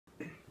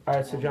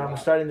Alright, so John, we're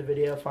starting the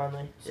video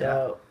finally.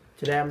 So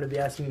today I'm going to be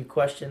asking you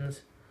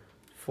questions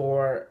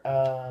for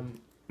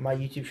my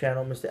YouTube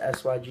channel, Mr.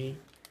 SYG.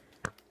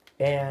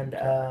 And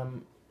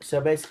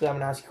so basically I'm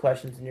going to ask you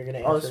questions and you're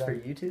going to answer this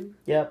them. for YouTube?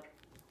 Yep.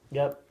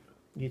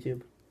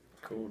 YouTube.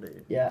 Cool,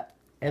 dude. Yeah.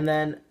 And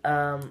then,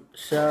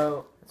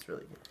 so... That's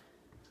really good.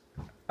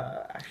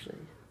 Actually,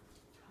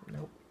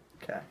 nope.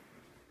 Okay.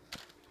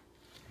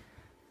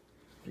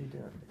 What are you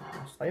doing?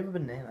 Why you have a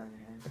banana in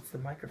your hand? It's the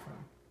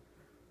microphone.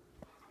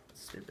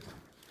 That's stupid.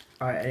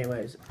 Alright,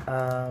 anyways.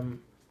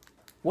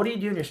 What do you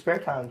do in your spare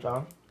time,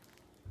 John?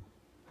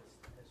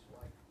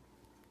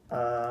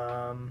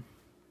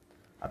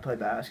 I play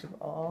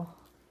basketball.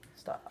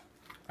 Stop.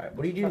 Alright,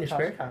 what do you do in your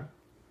spare time?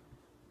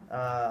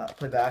 I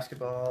play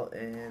basketball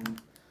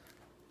and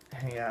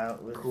hang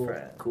out with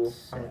friends. Cool.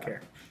 I don't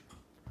care.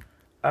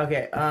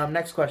 Okay,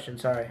 next question.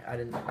 Sorry, I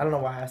don't know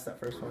why I asked that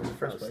first one in the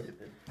first place.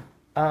 Stupid.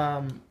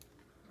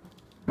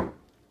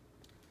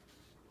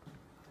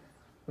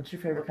 What's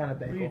your favorite kind of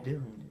bagel? What are you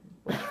doing?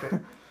 What's your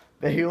favorite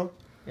bagel?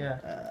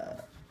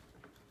 Yeah.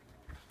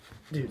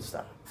 Dude,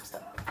 stop.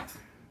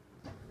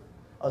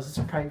 Oh, is this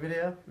a prank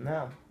video?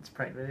 No. It's a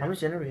prank video? I'm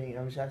just interviewing you.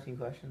 I'm just asking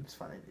questions. It's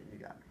funny, dude. You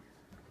got me.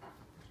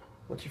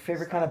 What's your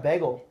favorite kind of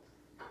bagel?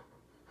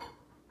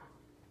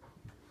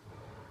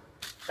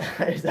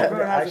 Is that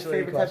Everyone has a actually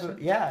a favorite type question?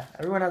 of, yeah,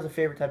 everyone has a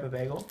favorite type of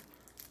bagel.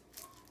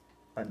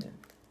 Onion.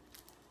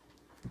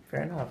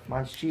 Fair enough.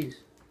 Mine's cheese.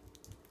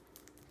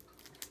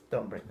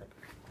 Don't bring that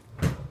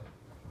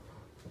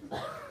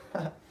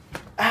back.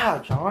 Ow,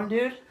 John,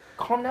 dude.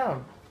 Calm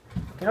down.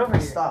 Get over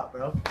here. Stop,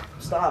 bro.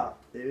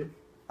 Stop, dude.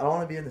 I don't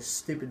want to be in this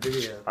stupid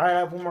video. Alright, I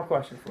have one more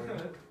question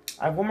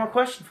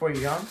for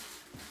you. John.